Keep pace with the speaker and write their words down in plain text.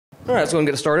All right, so we're going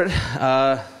to get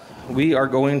started. We are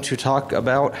going to talk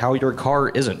about how your car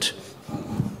isn't.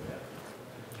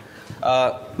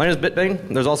 My name is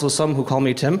b1tbane. There's also some who call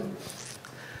me Tim.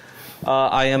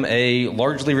 I am a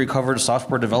largely recovered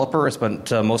software developer. I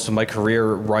spent most of my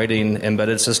career writing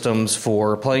embedded systems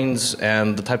for planes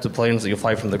and the types of planes that you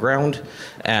fly from the ground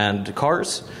and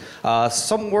cars.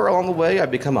 Somewhere along the way, I've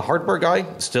become a hardware guy.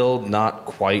 Still not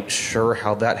quite sure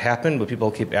how that happened, but people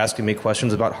keep asking me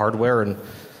questions about hardware, and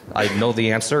I know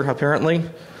the answer, apparently.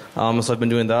 So I've been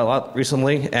doing that a lot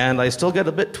recently, and I still get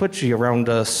a bit twitchy around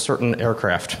certain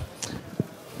aircraft.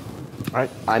 All right,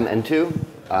 I'm ehntoo.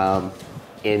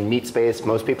 In meat space,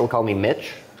 most people call me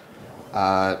Mitch.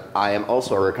 I am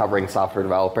also a recovering software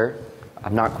developer.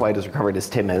 I'm not quite as recovered as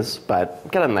Tim is, but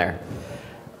getting there.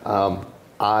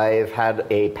 I've had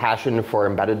a passion for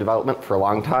embedded development for a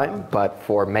long time, but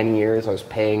for many years I was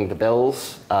paying the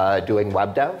bills doing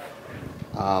web dev.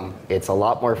 It's a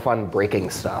lot more fun breaking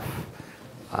stuff.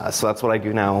 So that's what I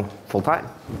do now full time.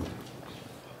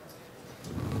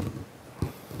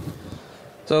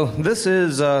 So this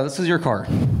is your car.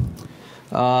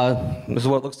 This is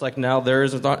what it looks like now. There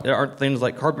aren't things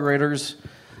like carburetors.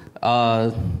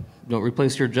 Don't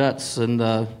replace your jets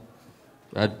and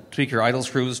tweak your idle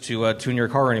screws to tune your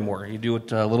car anymore. You do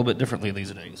it a little bit differently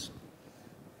these days.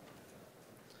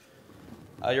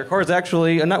 Your car is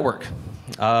actually a network.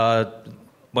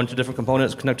 Bunch of different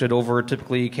components connected over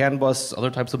typically CAN bus,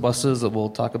 other types of buses that we'll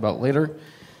talk about later.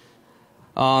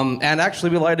 And actually,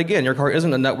 we lied again. Your car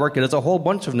isn't a network. It is a whole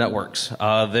bunch of networks.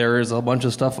 There's a bunch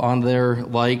of stuff on there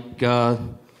like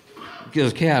CAN,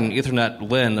 Ethernet,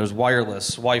 LIN. There's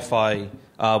wireless, Wi-Fi,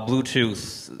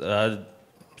 Bluetooth,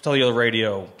 cellular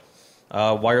radio,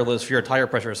 wireless for your tire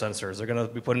pressure sensors. They're going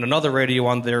to be putting another radio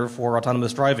on there for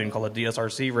autonomous driving called a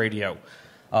DSRC radio.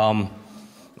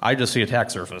 I just see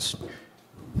attack surface.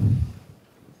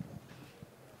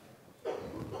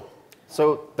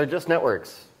 So they're just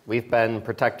networks. We've been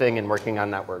protecting and working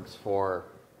on networks for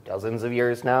dozens of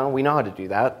years now. We know how to do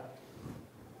that.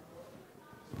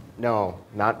 No,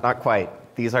 not quite.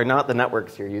 These are not the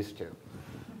networks you're used to.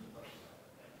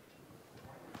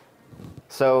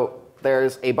 So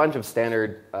there's a bunch of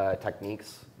standard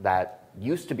techniques that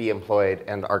used to be employed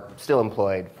and are still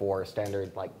employed for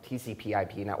standard like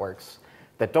TCP/IP networks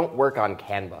that don't work on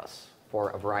CAN bus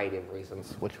for a variety of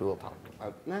reasons, which we will talk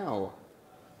about now.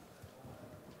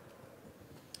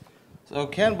 So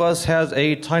CAN bus has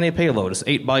a tiny payload. It's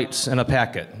 8 bytes in a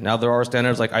packet. Now there are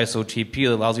standards like ISO-TP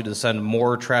that allows you to send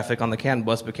more traffic on the CAN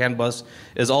bus, but CAN bus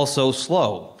is also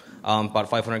slow. About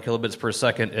 500 kilobits per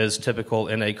second is typical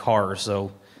in a car.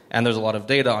 And there's a lot of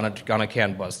data on a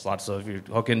CAN bus. So if you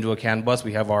hook into a CAN bus,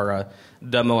 we have our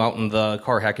demo out in the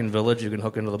car hacking village. You can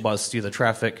hook into the bus, see the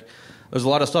traffic. There's a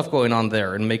lot of stuff going on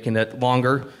there, and making it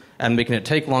longer and making it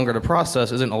take longer to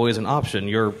process isn't always an option.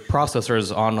 Your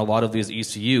processors on a lot of these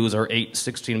ECUs are 8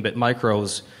 16-bit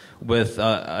micros with,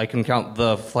 I can count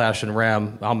the flash and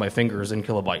RAM on my fingers in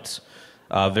kilobytes.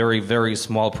 Very, very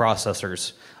small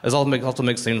processors. This also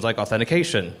makes things like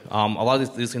authentication. A lot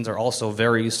of these things are also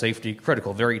very safety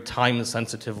critical, very time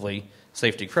sensitively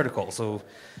safety critical. So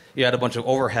you had a bunch of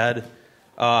overhead,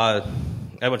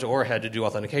 to do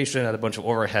authentication, had a bunch of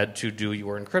overhead to do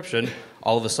your encryption.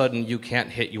 All of a sudden, you can't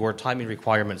hit your timing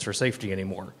requirements for safety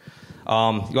anymore. You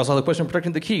also have the question of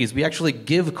protecting the keys. We actually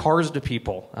give cars to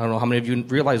people. I don't know how many of you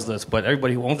realize this, but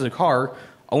everybody who owns a car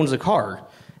owns a car.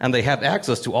 And they have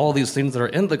access to all these things that are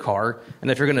in the car. And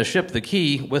if you're going to ship the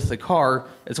key with the car,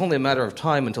 it's only a matter of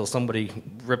time until somebody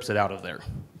rips it out of there.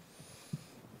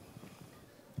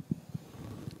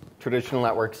 Traditional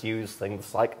networks use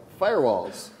things like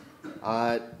firewalls.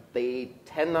 They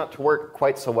tend not to work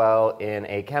quite so well in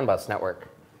a CAN bus network.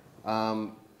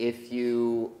 If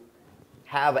you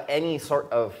have any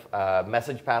sort of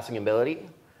message passing ability,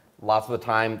 lots of the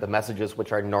time the messages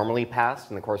which are normally passed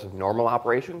in the course of normal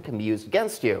operation can be used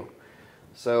against you.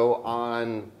 So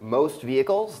on most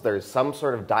vehicles, there's some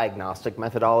sort of diagnostic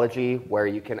methodology where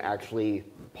you can actually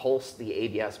pulse the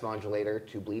ABS modulator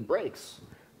to bleed brakes.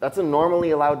 That's a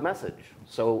normally allowed message,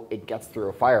 so it gets through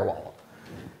a firewall.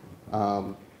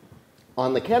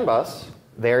 On the CAN bus,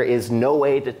 there is no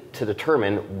way to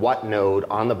determine what node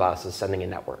on the bus is sending a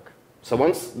network. So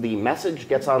once the message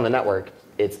gets on the network,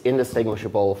 it's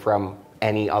indistinguishable from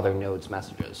any other node's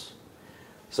messages.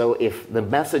 So if the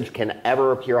message can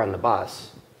ever appear on the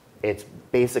bus, it's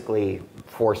basically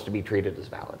forced to be treated as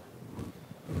valid.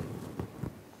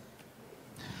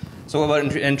 So what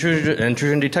about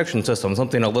intrusion detection system?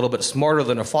 Something a little bit smarter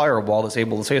than a firewall that's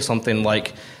able to say something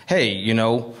like, hey, you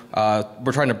know,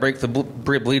 we're trying to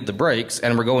bleed the brakes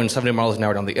and we're going 70 miles an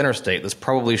hour down the interstate. This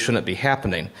probably shouldn't be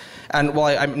happening. And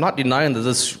while I'm not denying that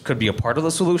this could be a part of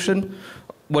the solution,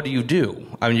 what do?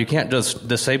 I mean, you can't just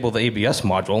disable the ABS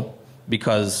module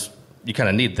because you kind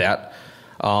of need that.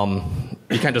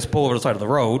 You can't just pull over the side of the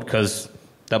road because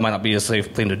that might not be a safe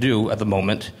thing to do at the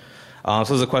moment. So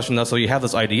there's a question that, so you have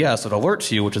this IDS that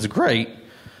alerts you, which is great,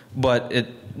 but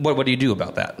what do you do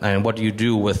about that? And what do you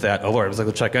do with that alert? It's like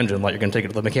the check engine light. You're going to take it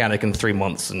to the mechanic in 3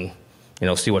 months and, you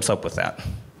know, see what's up with that.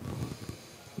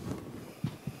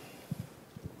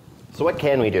 So what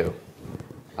can we do?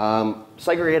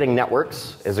 Segregating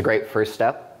networks is a great first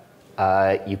step.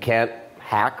 You can't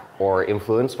hack or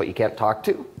influence what you can't talk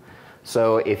to.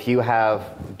 So if you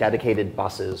have dedicated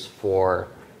buses for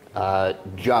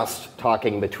just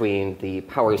talking between the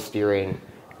power steering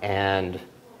and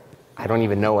I don't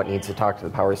even know what needs to talk to the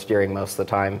power steering most of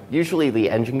the time. Usually the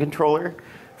engine controller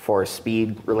for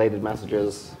speed-related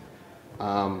messages.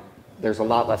 There's a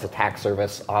lot less attack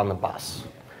surface on the bus.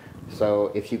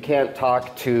 So if you can't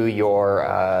talk to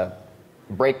your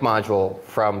brake module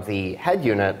from the head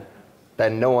unit,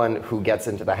 then no one who gets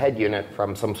into the head unit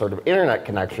from some sort of internet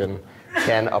connection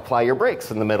can apply your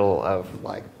brakes in the middle of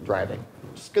like driving.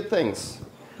 Just good things.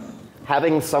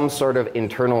 Having some sort of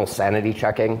internal sanity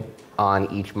checking on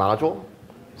each module.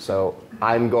 So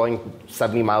I'm going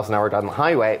 70 miles an hour down the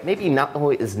highway. Maybe now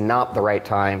is not the right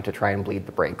time to try and bleed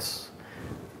the brakes.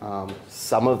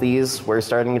 Some of these we're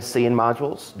starting to see in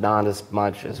modules, not as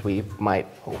much as we might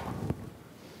hope.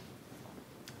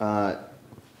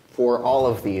 For all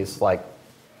of these, like,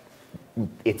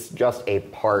 it's just a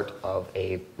part of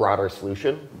a broader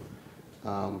solution.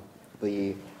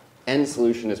 The end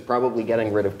solution is probably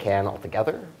getting rid of CAN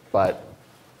altogether, but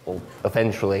we'll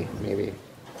eventually, maybe.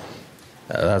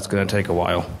 That's going to take a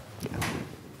while.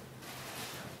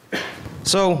 Yeah.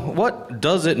 So what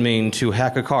does it mean to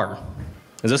hack a car?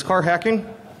 Is this car hacking?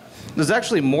 This is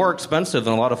actually more expensive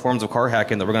than a lot of forms of car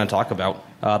hacking that we're going to talk about.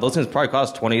 Those things probably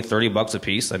cost $20, $30 a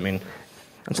piece. I mean,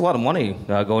 that's a lot of money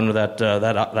going to that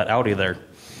Audi there.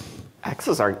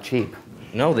 Axes aren't cheap.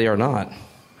 No, they are not.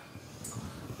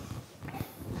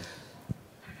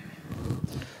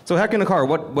 So hacking a car,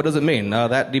 what does it mean?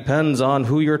 That depends on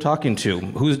who you're talking to,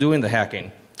 who's doing the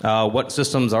hacking, what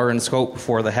systems are in scope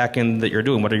for the hacking that you're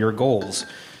doing, what are your goals?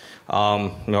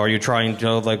 Are you trying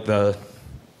to,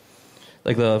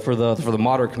 for the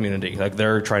modder community, like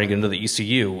they're trying to get into the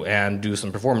ECU and do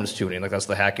some performance tuning, like that's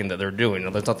the hacking that they're doing.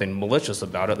 There's nothing malicious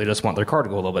about it, they just want their car to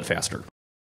go a little bit faster.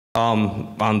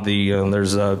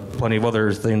 There's plenty of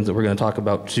other things that we're going to talk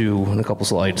about too in a couple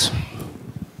slides.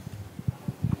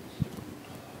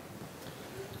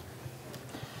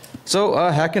 So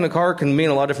hacking a car can mean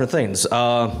a lot of different things.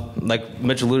 Like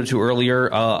Mitch alluded to earlier,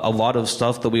 a lot of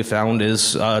stuff that we found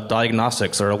is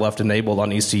diagnostics that are left enabled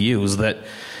on ECUs that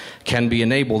can be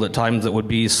enabled at times that would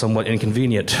be somewhat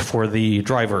inconvenient for the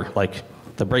driver, like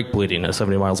the brake bleeding at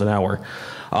 70 miles an hour.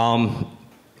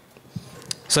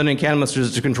 Sending CAN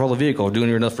messages to control a vehicle, doing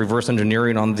enough reverse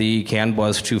engineering on the CAN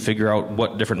bus to figure out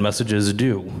what different messages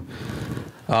do.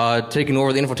 Taking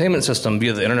over the infotainment system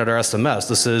via the internet or SMS.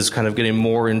 This is kind of getting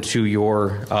more into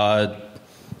your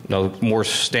more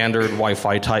standard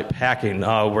Wi-Fi type hacking,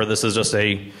 where this is just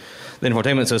the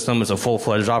infotainment system is a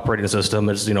full-fledged operating system.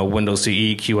 It's Windows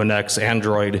CE, QNX,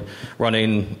 Android,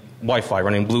 running Wi-Fi,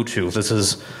 running Bluetooth. This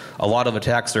is a lot of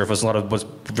attack surface, a lot of what's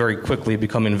very quickly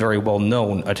becoming very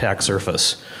well-known attack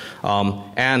surface.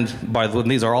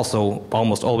 These are also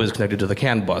almost always connected to the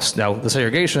CAN bus. Now, the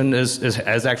segregation is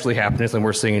actually happening, and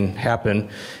we're seeing happen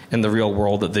in the real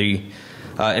world that the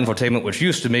infotainment, which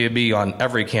used to maybe be on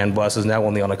every CAN bus, is now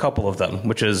only on a couple of them,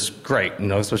 which is great.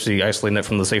 Especially isolating it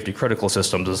from the safety critical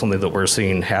systems is something that we're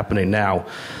seeing happening now.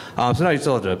 So now you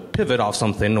still have to pivot off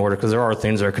something in order, because there are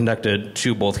things that are connected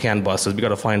to both CAN buses. You've got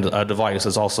to find a device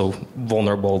that's also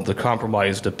vulnerable to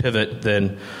compromise to pivot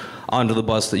then onto the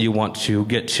bus that you want to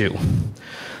get to.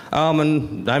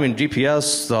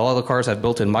 GPS, a lot of the cars have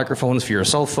built-in microphones for your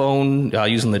cell phone,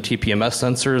 using the TPMS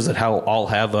sensors that all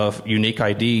have a unique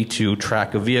ID to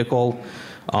track a vehicle.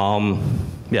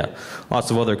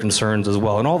 Lots of other concerns as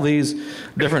well. And all these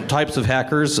different types of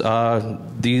hackers,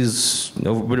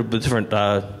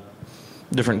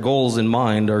 different goals in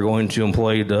mind are going to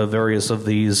employ various of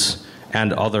these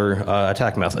and other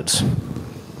attack methods.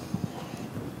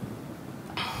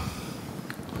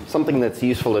 Something that's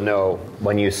useful to know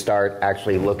when you start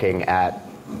actually looking at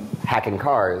hacking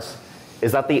cars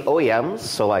is that the OEMs,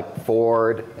 so like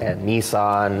Ford and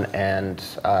Nissan and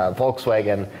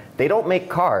Volkswagen, they don't make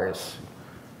cars.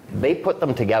 they put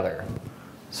them together.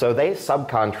 So they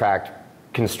subcontract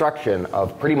construction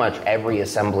of pretty much every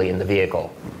assembly in the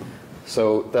vehicle.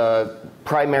 So the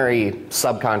primary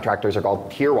subcontractors are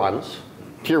called Tier 1s.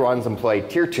 Tier 1s employ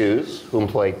Tier 2s, who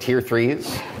employ Tier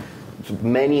 3s,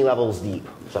 many levels deep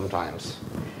sometimes.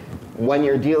 When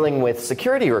you're dealing with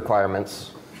security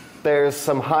requirements, there's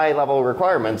some high-level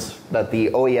requirements that the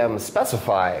OEMs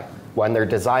specify when they're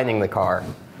designing the car.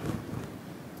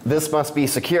 This must be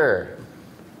secure.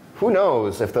 Who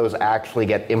knows if those actually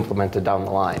get implemented down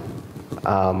the line?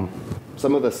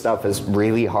 Some of this stuff is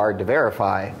really hard to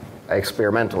verify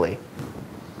experimentally.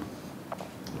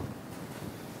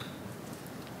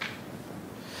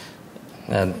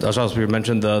 And as also we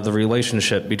mentioned, the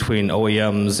relationship between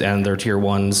OEMs and their Tier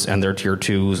 1s and their Tier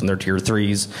 2s and their Tier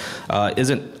 3s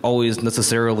isn't always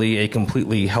necessarily a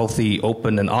completely healthy,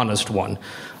 open, and honest one,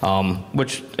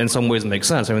 which in some ways makes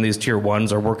sense. I mean, these Tier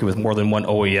 1s are working with more than one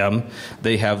OEM.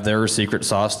 They have their secret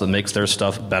sauce that makes their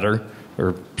stuff better,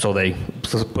 or so they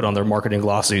put on their marketing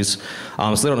glossies.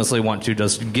 So they don't necessarily want to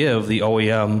just give the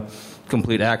OEM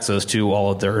complete access to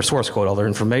all of their source code, all their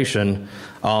information,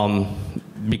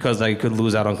 because they could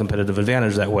lose out on competitive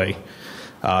advantage that way.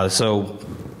 So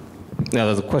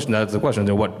now the question,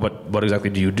 what exactly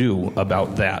do you do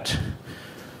about that?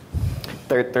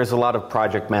 There's a lot of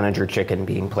project manager chicken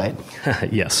being played.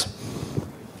 Yes.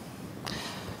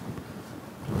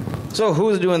 So who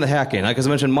is doing the hacking? Like as I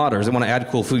mentioned, modders. They want to add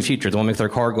cool features. They want to make their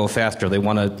car go faster. They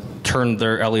want to turn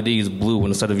their LEDs blue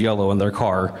instead of yellow in their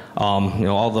car.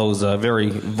 All those very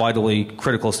vitally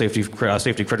critical safety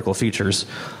critical features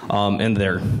in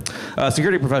there.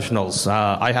 Security professionals.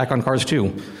 I hack on cars too.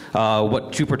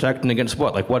 What to protect and against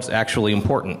what? Like what's actually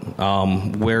important?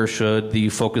 Where should the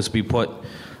focus be put?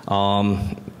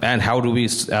 And how do we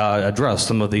address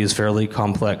some of these fairly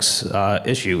complex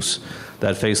issues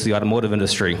that face the automotive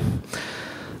industry?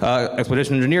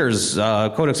 Expedition engineers,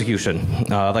 code execution.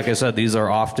 Like I said, these are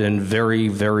often very,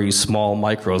 very small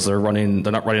micros. They're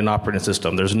not running an operating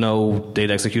system. There's no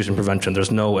data execution prevention. There's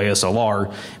no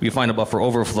ASLR. If you find a buffer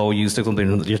overflow, you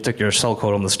stick your cell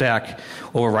code on the stack,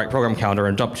 overwrite program counter,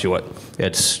 and jump to it.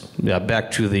 It's back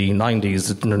to the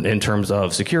 90s in terms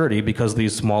of security, because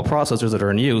these small processors that are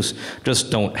in use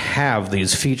just don't have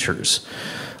these features.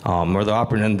 Or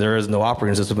there is no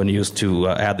operating system in use to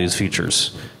add these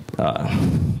features.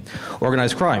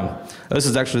 Organized crime. This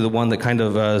is actually the one that kind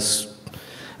of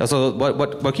so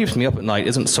what keeps me up at night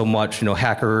isn't so much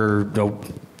hacker,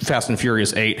 Fast and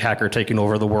Furious 8 hacker taking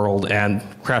over the world and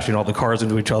crashing all the cars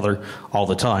into each other all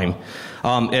the time.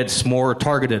 It's more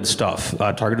targeted stuff,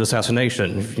 targeted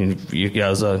assassination.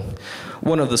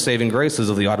 One of the saving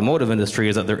graces of the automotive industry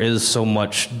is that there is so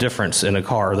much difference in a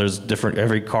car.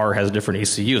 Every car has different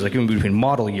ECUs, like even between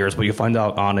model years. What you find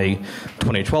out on a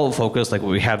 2012 Focus, like what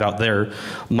we have out there,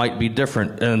 might be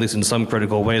different, at least in some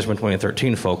critical ways, from a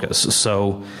 2013 Focus.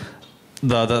 So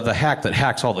the hack that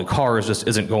hacks all the cars just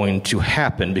isn't going to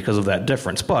happen because of that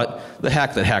difference. But the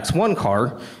hack that hacks one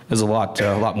car is a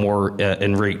lot more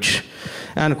in reach.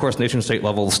 And of course, nation-state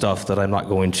level stuff that I'm not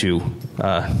going to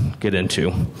get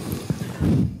into.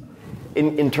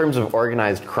 In terms of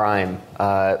organized crime,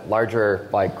 larger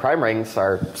crime rings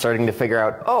are starting to figure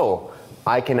out, oh,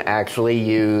 I can actually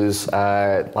use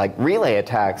relay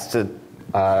attacks to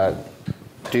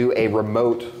do a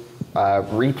remote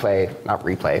relay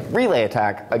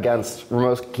attack against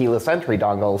remote keyless entry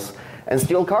dongles and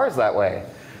steal cars that way.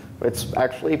 It's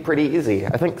actually pretty easy.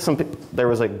 I think there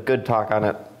was a good talk on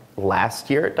it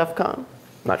last year at DEF CON.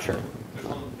 Not sure.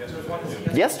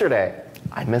 Yesterday.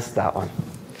 I missed that one.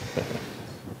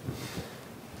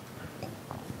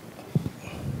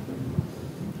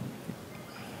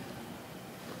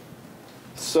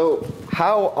 So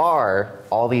how are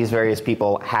all these various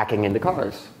people hacking into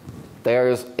cars?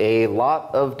 There's a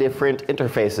lot of different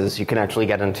interfaces you can actually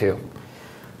get into.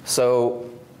 So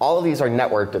all of these are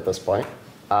networked at this point.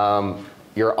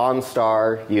 Your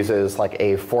OnStar uses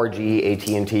a 4G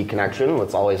AT&T connection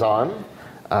that's always on.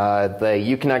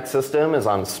 The Uconnect system is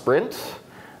on Sprint.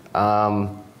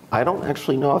 I don't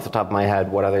actually know off the top of my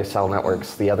head what other cell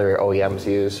networks the other OEMs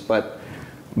use, but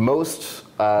most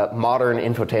modern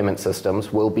infotainment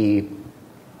systems will be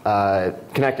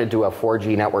connected to a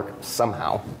 4G network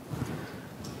somehow.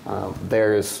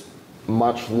 There's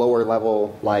much lower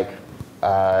level debug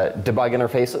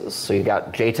interfaces. So you've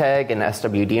got JTAG and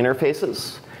SWD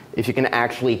interfaces. If you can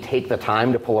actually take the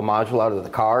time to pull a module out of the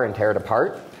car and tear it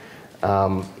apart.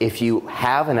 If you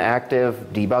have an active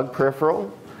debug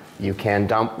peripheral, you can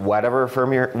dump whatever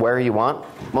firmware you want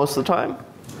most of the time.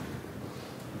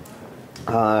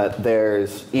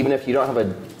 Even if you don't have a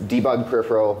debug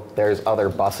peripheral, there's other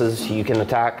buses you can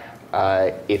attack.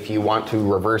 If you want to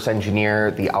reverse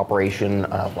engineer the operation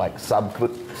of like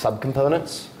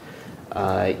subcomponents,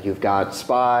 you've got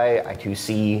SPI,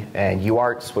 I2C, and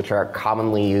UARTs, which are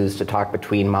commonly used to talk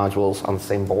between modules on the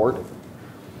same board.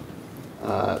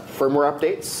 Firmware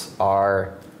updates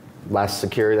are less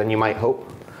secure than you might hope.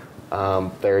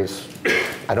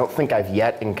 I don't think I've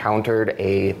yet encountered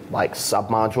a like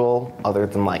submodule other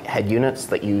than like head units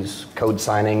that use code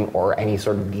signing or any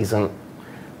sort of decent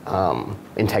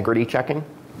integrity checking.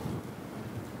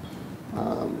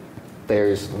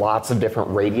 There's lots of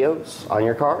different radios on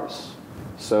your cars.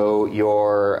 So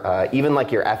your even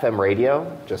like your FM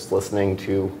radio, just listening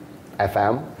to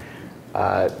FM,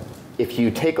 if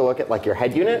you take a look at like your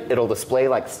head unit, it'll display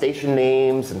like station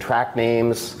names and track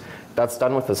names. That's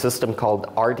done with a system called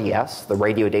RDS, the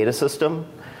radio data system.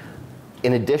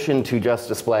 In addition to just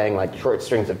displaying like short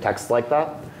strings of text like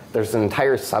that, there's an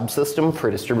entire subsystem for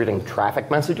distributing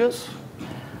traffic messages.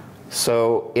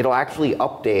 So it'll actually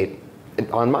update,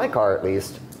 on my car at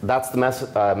least, that's the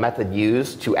method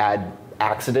used to add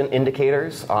accident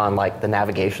indicators on like the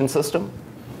navigation system.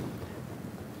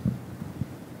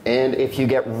 And if you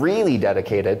get really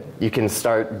dedicated, you can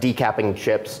start decapping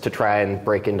chips to try and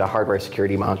break into hardware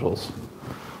security modules.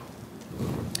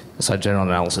 Side general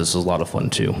analysis is a lot of fun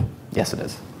too. Yes, it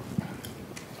is.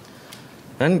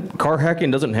 And car hacking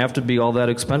doesn't have to be all that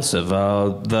expensive.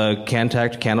 The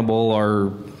Cantact Cannibal are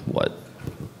what?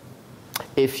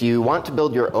 If you want to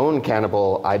build your own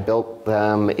Cannibal, I built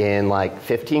them in like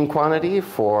 15 quantity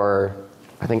for,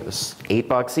 I think it was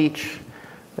 $8 each.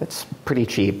 It's pretty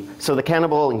cheap. So the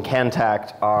Cannibal and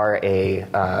Cantact are a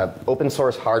open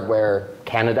source hardware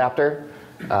CAN adapter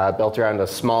built around a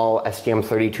small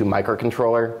STM32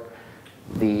 microcontroller.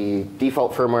 The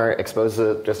default firmware exposes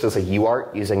it just as a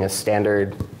UART using a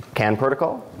standard CAN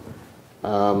protocol.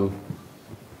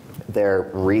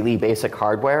 They're really basic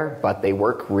hardware, but they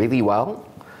work really well.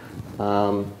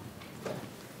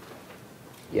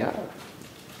 Yeah.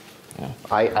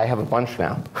 I have a bunch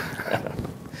now.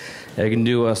 Yeah, you can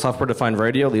do a software-defined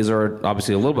radio. These are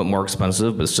obviously a little bit more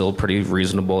expensive, but still pretty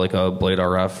reasonable. Like a Blade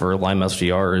RF or Lime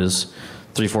SDR is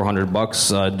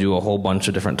 $300-400. Do a whole bunch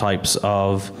of different types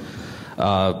of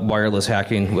wireless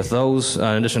hacking with those. In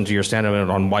addition to your standard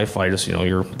on Wi-Fi, just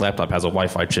your laptop has a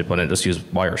Wi-Fi chip on it. Just use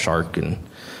Wireshark. And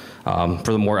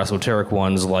for the more esoteric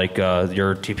ones, like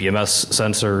your TPMS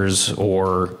sensors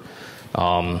or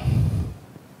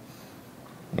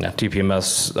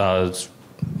TPMS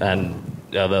and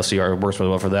the SDR works really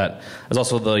well for that. There's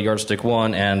also the Yardstick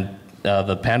 1 and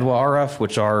the Pandwa RF,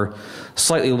 which are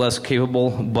slightly less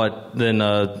capable than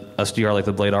SDR like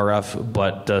the Blade RF,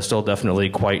 but still definitely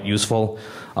quite useful.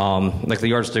 Like the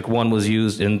Yardstick 1 was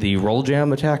used in the roll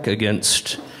jam attack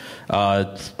against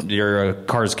your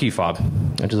car's key fob,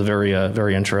 which is a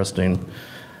very interesting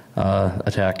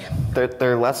attack.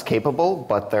 They're less capable,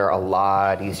 but they're a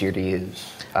lot easier to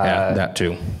use. Yeah, that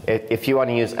too. If you want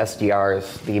to use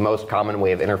SDRs, the most common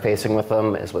way of interfacing with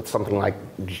them is with something like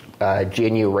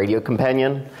GNU Radio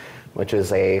Companion, which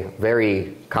is a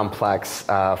very complex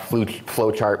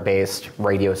flowchart-based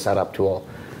radio setup tool.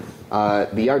 The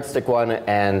Yardstick 1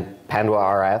 and Pandwa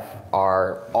RF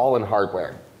are all in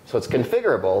hardware. So it's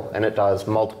configurable, and it does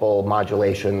multiple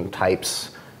modulation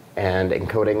types and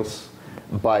encodings.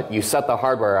 But you set the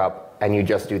hardware up, and you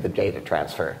just do the data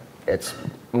transfer. It's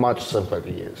much simpler to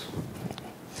use.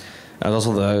 And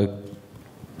also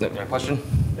the question?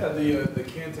 Yeah, the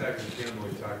Cantac and Cannibal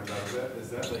you're talking about, is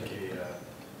that like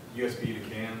a USB to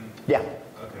CAN? Yeah.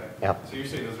 Okay. Yeah. So you're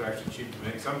saying those are actually cheap to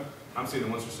make? I'm seeing the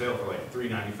ones for sale for like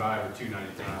 $3.95 or $2.99.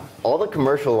 All the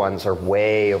commercial ones are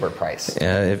way overpriced.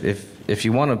 Yeah, if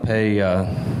you want to pay,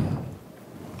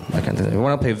 if you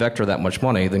want to pay Vector that much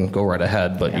money, then go right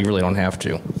ahead. But you really don't have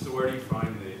to. So where do you find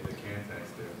the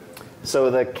Cantacs there? So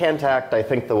the Cantact, I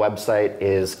think the website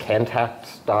is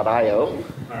cantact.io.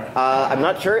 I'm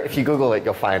not sure. If you Google it,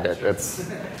 you'll find it.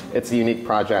 It's a unique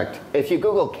project. If you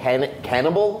Google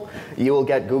Cannibal, you will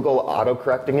get Google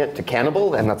auto-correcting it to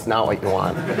Cannibal, and that's not what you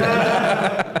want.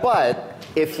 But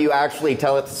if you actually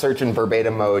tell it to search in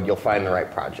verbatim mode, you'll find the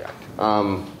right project.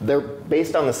 They're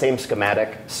based on the same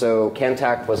schematic. So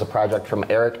Cantac was a project from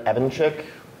Eric Evanchik,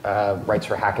 writes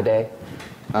for Hackaday.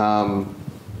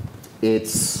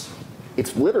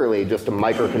 It's literally just a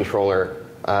microcontroller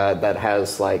that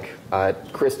has like a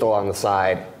crystal on the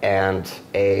side and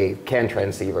a CAN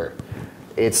transceiver.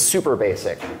 It's super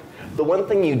basic. The one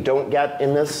thing you don't get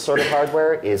in this sort of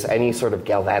hardware is any sort of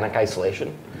galvanic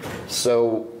isolation.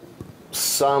 So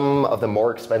some of the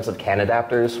more expensive CAN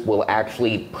adapters will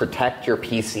actually protect your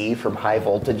PC from high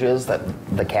voltages that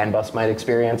the CAN bus might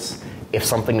experience if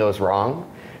something goes wrong.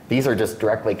 These are just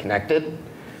directly connected.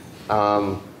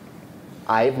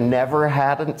 I've never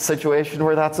had a situation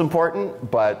where that's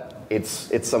important, but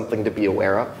it's something to be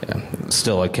aware of. Yeah.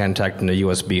 Still, a Cantac and a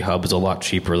USB hub is a lot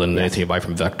cheaper than anything you buy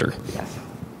from Vector. Yes.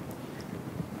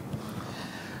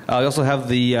 We also have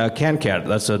the CanCat.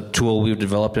 That's a tool we've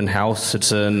developed in-house.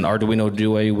 It's an Arduino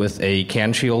Due with a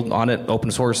CAN shield on it, open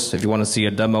source. If you want to see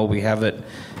a demo, we have it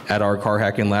at our car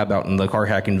hacking lab out in the car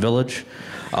hacking village.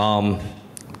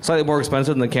 Slightly more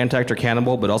expensive than the Cantac or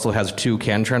Cannibal, but also has 2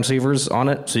 CAN transceivers on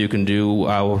it. So you can do,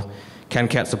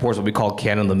 CanCat supports what we call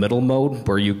CAN in the middle mode,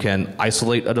 where you can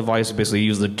isolate a device, basically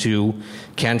use the 2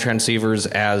 CAN transceivers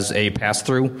as a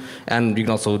pass-through. And you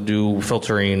can also do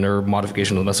filtering or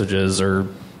modification of the messages or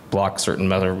block certain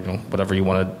method, whatever you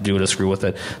want to do to screw with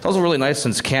it. It's also really nice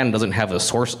since CAN doesn't have a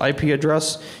source IP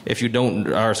address. If you don't,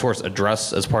 or source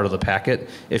address as part of the packet,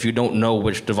 if you don't know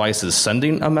which device is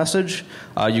sending a message,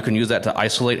 you can use that to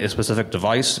isolate a specific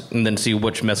device and then see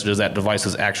which messages that device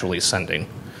is actually sending.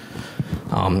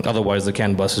 Otherwise, the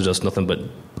CAN bus is just nothing but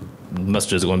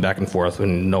messages going back and forth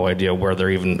and no idea where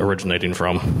they're even originating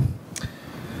from.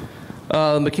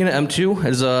 Makina M2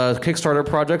 is a Kickstarter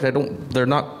project. I think they're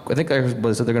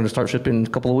going to start shipping in a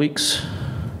couple of weeks.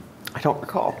 I don't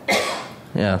recall.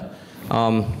 Yeah.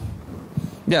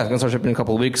 Yeah, it's going to start shipping in a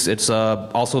couple of weeks. It's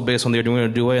also based on the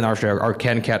Arduino Due, and our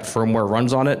CanCat firmware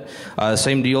runs on it.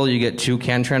 Same deal, you get 2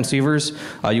 CAN transceivers.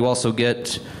 You also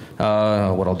get,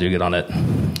 what all do you get on it?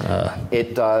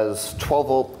 It does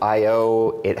 12-volt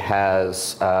I/O. It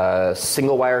has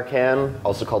single wire CAN,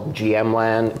 also called GM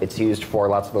LAN. It's used for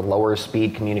lots of the lower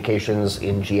speed communications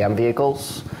in GM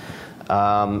vehicles.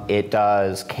 It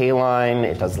does K-line.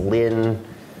 It does LIN.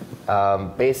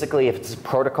 Basically, if it's a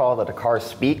protocol that a car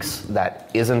speaks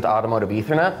that isn't automotive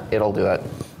Ethernet, it'll do it.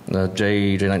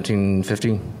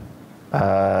 J1950?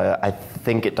 I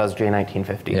think it does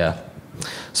J1950. Yeah.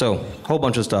 So, a whole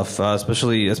bunch of stuff,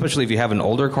 especially if you have an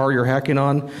older car you're hacking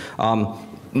on.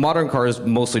 Modern cars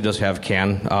mostly just have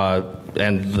CAN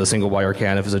and the single wire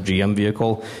CAN if it's a GM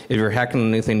vehicle. If you're hacking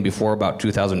anything before about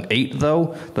 2008,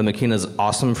 though, the Makina is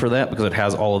awesome for that because it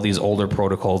has all of these older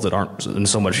protocols that aren't in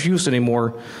so much use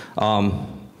anymore,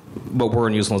 but were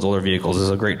in use on those older vehicles.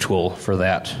 It's a great tool for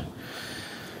that.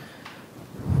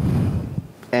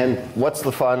 And what's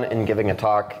the fun in giving a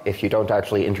talk if you don't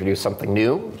actually introduce something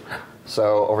new?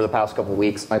 So over the past couple of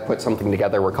weeks, I put something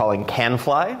together we're calling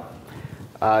CanFly.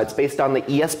 It's based on the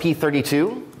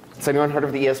ESP32. Has anyone heard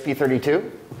of the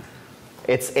ESP32?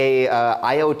 It's a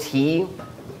IoT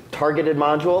targeted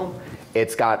module.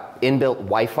 It's got inbuilt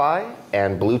Wi-Fi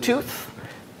and Bluetooth.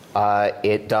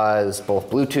 It does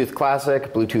both Bluetooth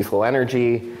Classic, Bluetooth Low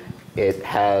Energy. It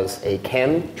has a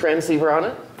CAN transceiver on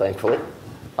it, thankfully.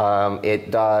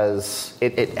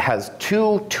 It has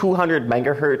 2 200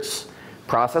 megahertz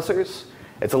processors.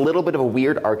 It's a little bit of a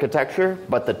weird architecture,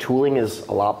 but the tooling is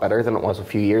a lot better than it was a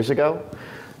few years ago.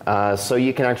 So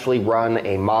you can actually run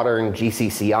a modern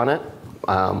GCC on it,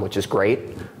 which is great.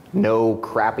 No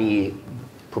crappy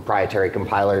proprietary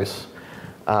compilers.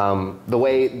 The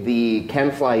way the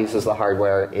CanFly uses the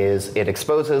hardware is it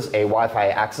exposes a Wi-Fi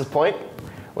access point,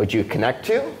 which you connect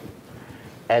to.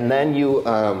 And then you,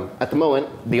 at the moment,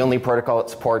 the only protocol it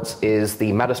supports is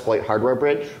the Metasploit hardware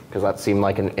bridge, because that seemed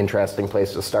like an interesting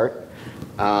place to start.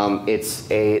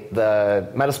 The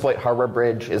Metasploit hardware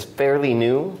bridge is fairly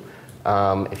new.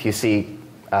 If you see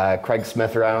Craig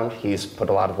Smith around, he's put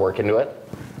a lot of work into it.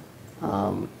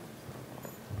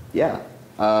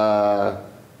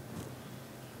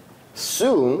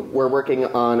 Soon, you're working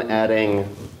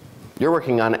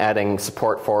on adding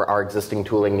support for our existing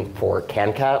tooling for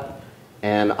CanCat.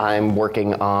 And I'm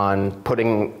working on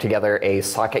putting together a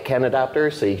socket CAN adapter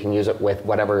so you can use it with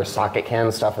whatever socket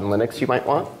CAN stuff in Linux you might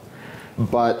want.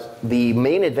 But the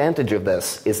main advantage of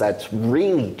this is that it's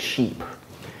really cheap.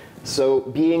 So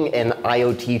being an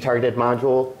IoT targeted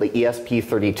module, the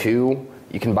ESP32,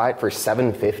 you can buy it for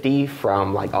 $750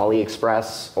 from like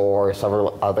AliExpress or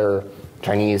several other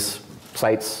Chinese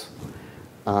sites.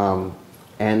 And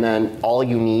then all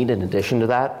you need in addition to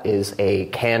that is a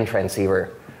CAN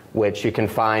transceiver, which you can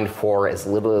find for as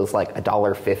little as like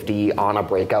 $1.50 on a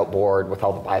breakout board with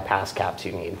all the bypass caps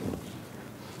you need.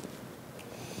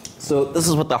 So this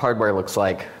is what the hardware looks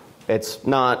like. It's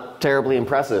not terribly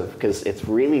impressive because it's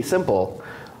really simple.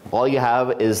 All you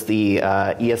have is the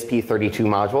ESP32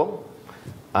 module.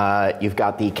 You've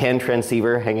got the CAN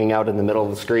transceiver hanging out in the middle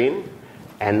of the screen,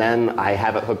 and then I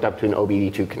have it hooked up to an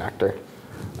OBD2 connector.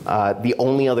 The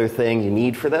only other thing you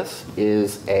need for this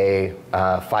is a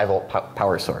 5-volt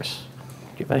power source.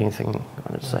 Do you have anything you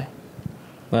wanted to say?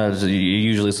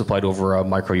 Usually supplied over a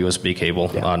micro USB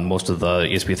cable on most of the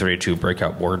ESP32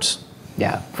 breakout boards.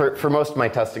 Yeah, for most of my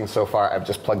testing so far, I've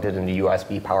just plugged it into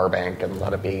USB power bank and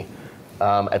let it be.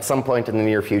 At some point in the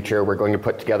near future, we're going to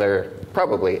put together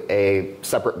probably a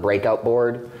separate breakout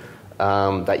board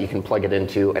that you can plug it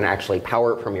into and actually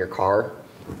power it from your car.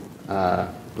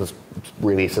 This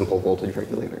really simple voltage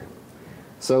regulator.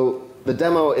 So the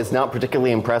demo is not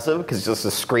particularly impressive because it's just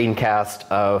a screencast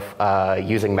of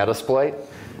using Metasploit,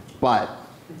 but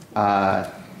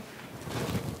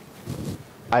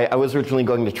I was originally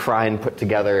going to try and put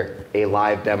together a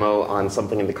live demo on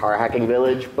something in the car hacking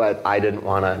village, but I didn't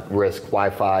want to risk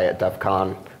Wi-Fi at DEF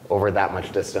CON over that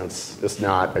much distance. It's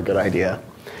not a good idea.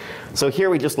 So here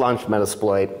we just launched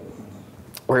Metasploit.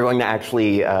 We're going to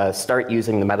actually start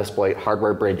using the Metasploit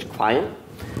hardware bridge client.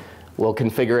 We'll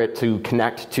configure it to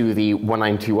connect to the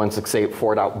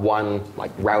 192.168.4.1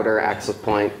 like router access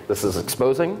point this is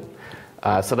exposing.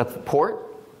 Set up the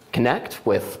port, connect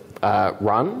with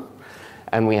run.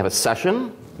 And we have a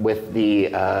session with the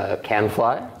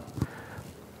CANFly.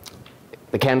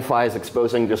 The CANFly is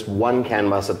exposing just one CAN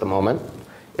bus at the moment.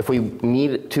 If we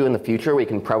need to in the future, we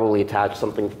can probably attach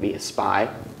something to be a spy.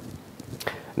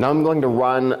 Now I'm going to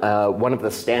run one of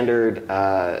the standard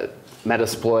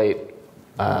Metasploit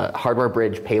hardware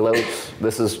bridge payloads.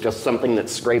 This is just something that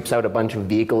scrapes out a bunch of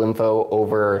vehicle info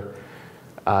over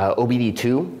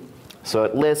OBD2. So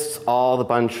it lists all the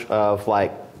bunch of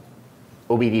like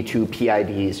OBD2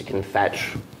 PIDs you can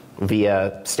fetch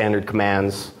via standard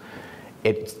commands.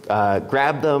 It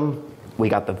grabbed them. We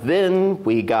got the VIN.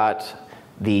 We got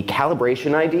the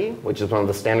calibration ID, which is one of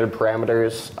the standard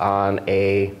parameters on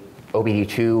a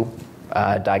OBD2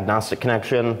 diagnostic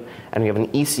connection. And we have an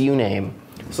ECU name.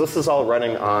 So this is all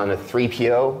running on a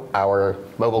 3PO, our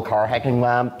mobile car hacking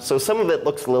lab. So some of it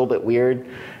looks a little bit weird.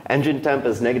 Engine temp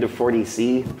is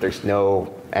 -40°C. There's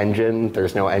no engine.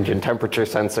 There's no engine temperature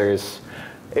sensors.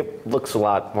 It looks a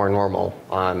lot more normal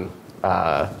on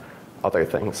other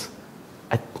things.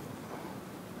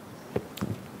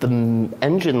 The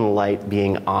engine light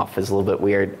being off is a little bit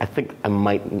weird. I think I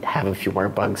might have a few more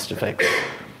bugs to fix.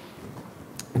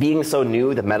 Being so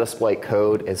new, the Metasploit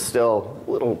code is still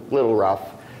a little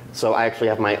rough. So I actually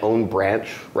have my own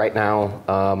branch right now.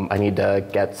 I need to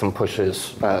get some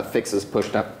fixes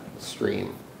pushed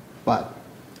upstream, but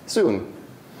soon.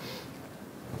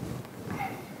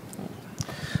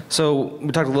 So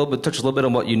we touched a little bit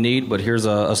on what you need, but here's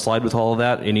a slide with all of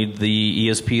that. You need the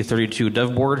ESP32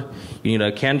 dev board. You need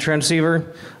a CAN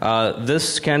transceiver.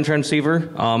 This CAN transceiver,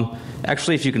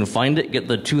 actually, if you can find it, get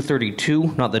the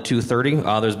 232, not the 230.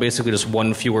 There's basically just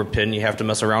one fewer pin you have to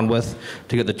mess around with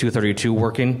to get the 232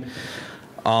 working.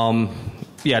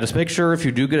 Yeah, just make sure if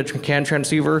you do get a CAN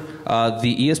transceiver,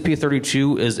 the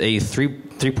ESP32 is a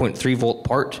 3.3 volt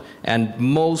part, and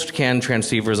most CAN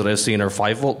transceivers that I've seen are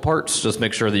 5 volt parts. Just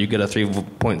make sure that you get a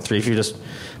 3.3. If you just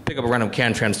pick up a random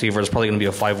CAN transceiver, it's probably going to be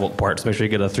a 5 volt part. So make sure you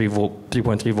get a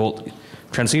 3.3 volt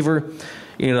transceiver.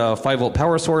 You need a 5 volt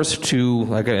power source to,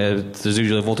 there's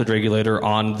usually a voltage regulator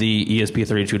on the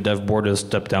ESP32 dev board to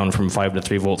step down from 5 to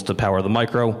 3 volts to power the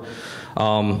micro.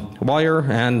 Wire,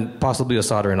 and possibly a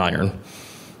soldering iron.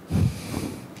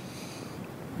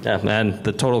 Yeah, and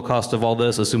the total cost of all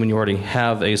this, assuming you already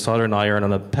have a soldering iron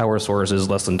and a power source, is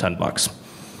less than $10.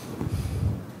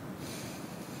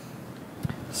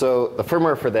 So the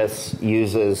firmware for this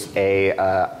uses a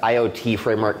IoT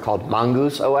framework called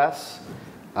Mongoose OS.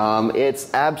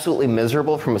 It's absolutely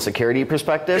miserable from a security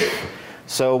perspective.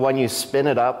 So when you spin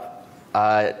it up,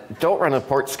 don't run a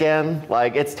port scan.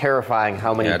 Like, it's terrifying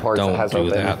how many ports it has open.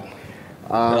 Don't do that.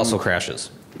 It also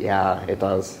crashes. Yeah, it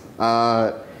does.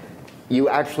 You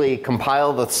actually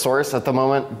compile the source at the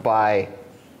moment by,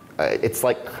 it's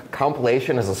like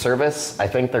compilation as a service. I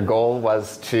think their goal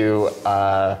was to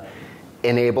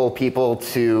enable people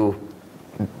to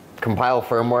compile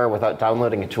firmware without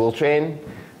downloading a tool chain.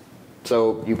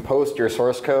 So you post your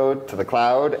source code to the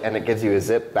cloud, and it gives you a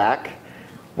zip back.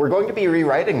 We're going to be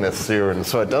rewriting this soon,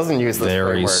 so it doesn't use this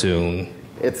framework. Very soon.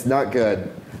 It's not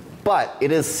good, but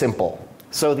it is simple.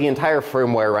 So the entire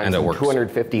firmware runs on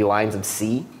 250 lines of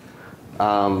C.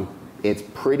 It's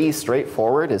pretty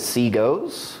straightforward as C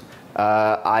goes.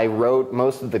 I wrote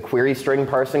most of the query string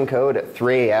parsing code at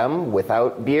 3 a.m.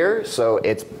 without beer, so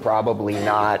it's probably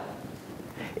not,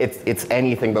 it's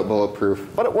anything but bulletproof,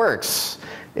 but it works.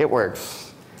 It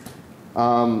works.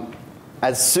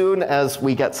 As soon as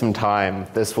we get some time,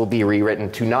 this will be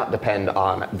rewritten to not depend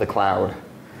on the cloud.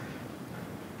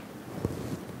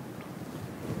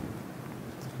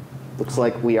 Looks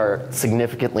like we are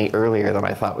significantly earlier than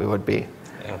I thought we would be.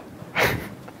 Yeah.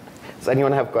 Does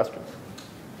anyone have questions?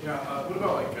 Yeah, what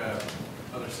about like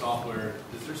other software?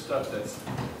 Is there stuff that's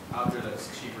out there that's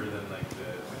cheaper than like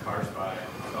the car spy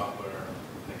software?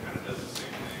 kind of does the same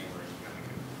thing, where you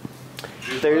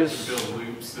kind of There's build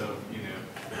loops of, you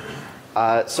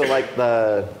know. so like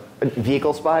the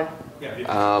vehicle spy.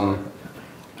 Yeah.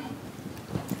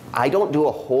 I don't do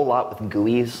a whole lot with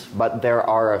GUIs, but there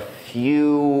are a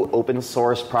few open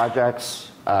source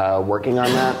projects working on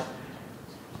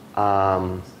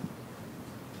that.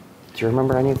 Do you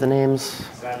remember any of the names?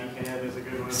 SavvyCAN is a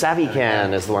good one.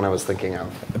 SavvyCAN is the one I was thinking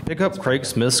of. Pick up Craig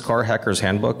Smith's Car Hacker's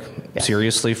Handbook. Yes.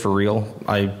 Seriously, for real.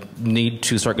 I need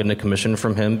to start getting a commission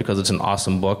from him because it's an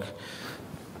awesome book.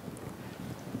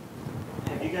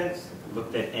 Have you guys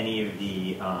looked at any of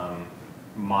the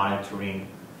monitoring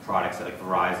products that like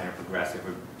Verizon or Progressive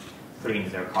are putting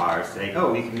into their cars, saying,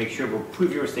 oh, we can make sure we'll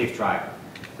prove you're a safe driver?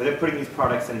 But they're putting these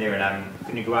products in there, and I'm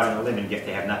going to go out on a limb and guess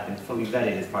they have not been fully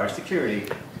vetted as far as security.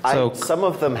 Some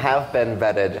of them have been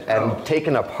vetted and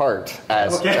taken apart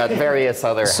as at various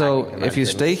other. So hacking if you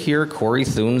conventions. stay here, Corey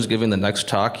Thune's giving the next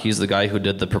talk. He's the guy who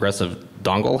did the Progressive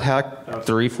dongle hack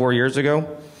 3-4 years ago.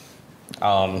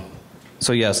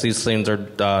 So yes, these things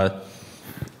are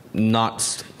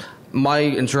not. My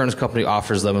insurance company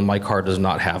offers them, and my car does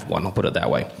not have one. I'll put it that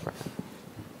way.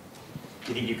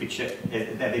 Do you think you could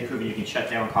have they proven you can shut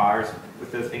down cars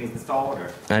with those things installed?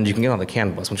 Or? And you can get on the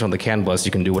CAN bus. Once you're on the CAN bus,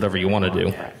 you can do whatever you want to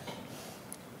do.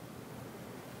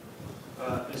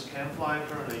 Is CAN flying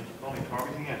currently only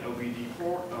targeting at OBD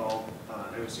port, or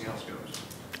everything else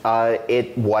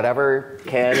goes? Whatever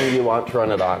CAN you want to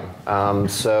run it on.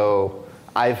 So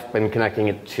I've been connecting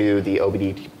it to the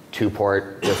OBD2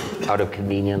 port just out of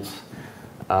convenience.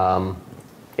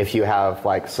 If you have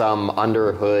like some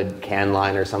under hood CAN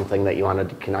line or something that you wanted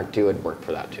to connect to, it'd work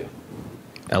for that too.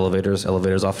 Elevators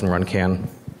often run CAN.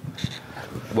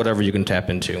 Whatever you can tap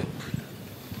into.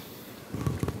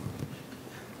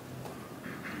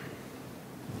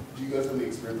 Do you guys have any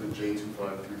experience with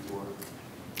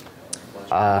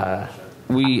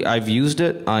J2534? I've used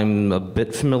it. I'm a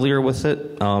bit familiar with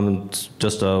it. It's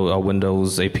just a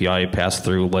Windows API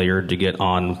pass-through layer to get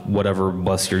on whatever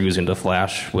bus you're using to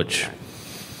flash, which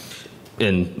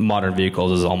in modern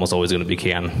vehicles is almost always going to be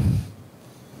CAN.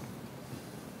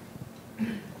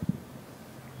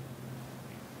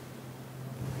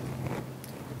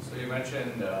 So you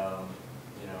mentioned,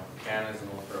 CAN is an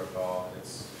old protocol.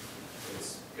 It's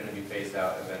going to be phased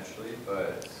out eventually,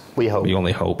 but We hope. We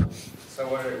only hope.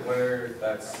 so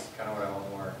that's kind of what I want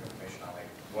more information on.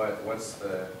 Like, what's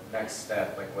the next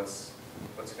step? Like, what's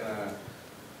going to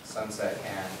sunset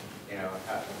CAN?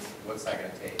 What's that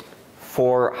going to take?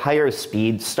 For higher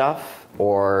speed stuff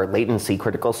or latency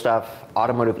critical stuff,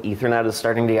 automotive Ethernet is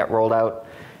starting to get rolled out.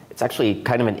 It's actually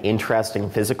kind of an interesting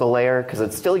physical layer because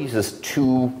it still uses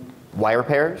 2 wire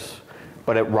pairs,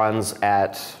 but it runs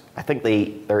at, I think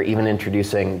they're even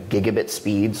introducing gigabit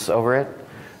speeds over it.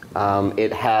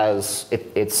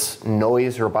 It's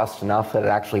noise robust enough that it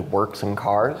actually works in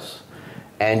cars,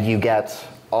 and you get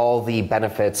all the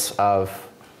benefits of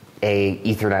a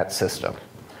Ethernet system.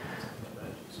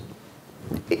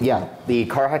 Yeah, the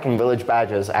Car Hacking Village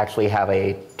badges actually have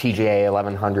a TGA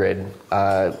 1100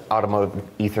 automotive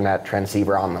Ethernet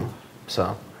transceiver on them.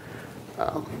 So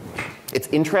it's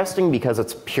interesting because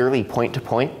it's purely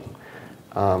point-to-point.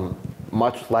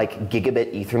 Much like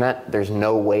gigabit Ethernet, there's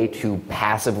no way to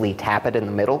passively tap it in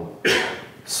the middle.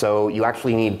 So you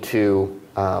actually need to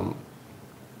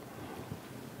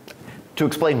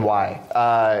explain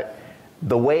why.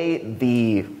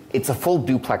 It's a full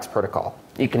duplex protocol.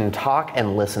 You can talk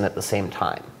and listen at the same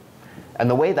time. And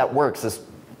the way that works is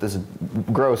this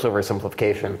gross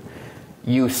oversimplification.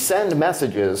 You send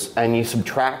messages and you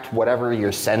subtract whatever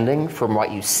you're sending from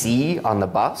what you see on the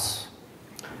bus.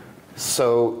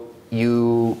 So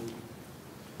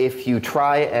if you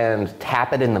try and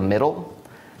tap it in the middle,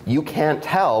 you can't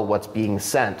tell what's being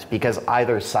sent because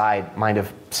either side might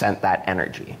have sent that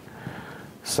energy.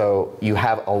 So you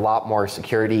have a lot more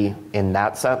security in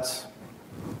that sense.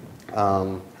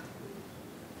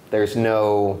 There's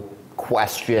no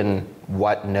question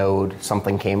what node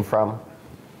something came from.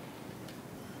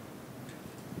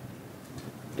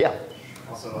 Yeah.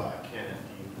 Also, CAN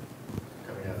FD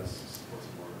coming out as supports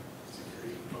more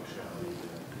security functionality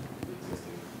than the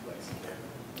existing legacy CAN.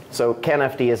 So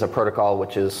CAN-FD is a protocol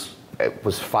which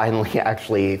was finally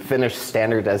actually finished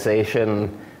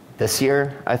standardization this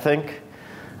year, I think.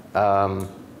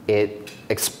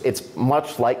 It's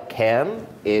much like CAN.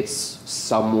 It's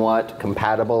somewhat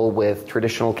compatible with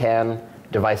traditional CAN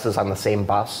devices on the same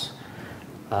bus.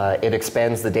 It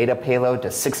expands the data payload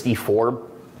to 64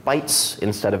 bytes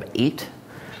instead of 8.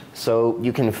 So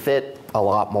you can fit a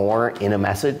lot more in a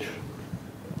message.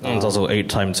 And it's also 8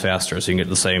 times faster, so you can get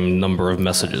the same number of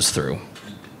messages through.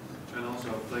 And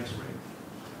also flex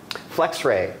rate.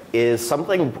 FlexRay is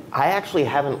something I actually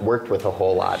haven't worked with a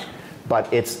whole lot,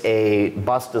 but it's a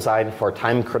bus designed for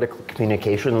time-critical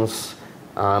communications.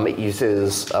 It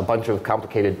uses a bunch of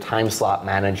complicated time slot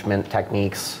management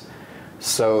techniques.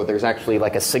 So there's actually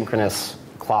like a synchronous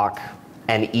clock,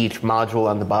 and each module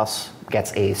on the bus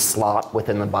gets a slot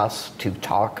within the bus to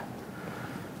talk.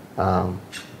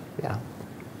 Yeah.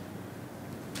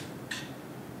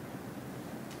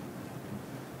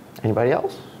 Anybody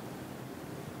else?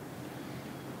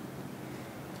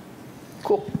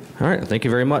 Cool. All right, thank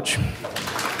you very much.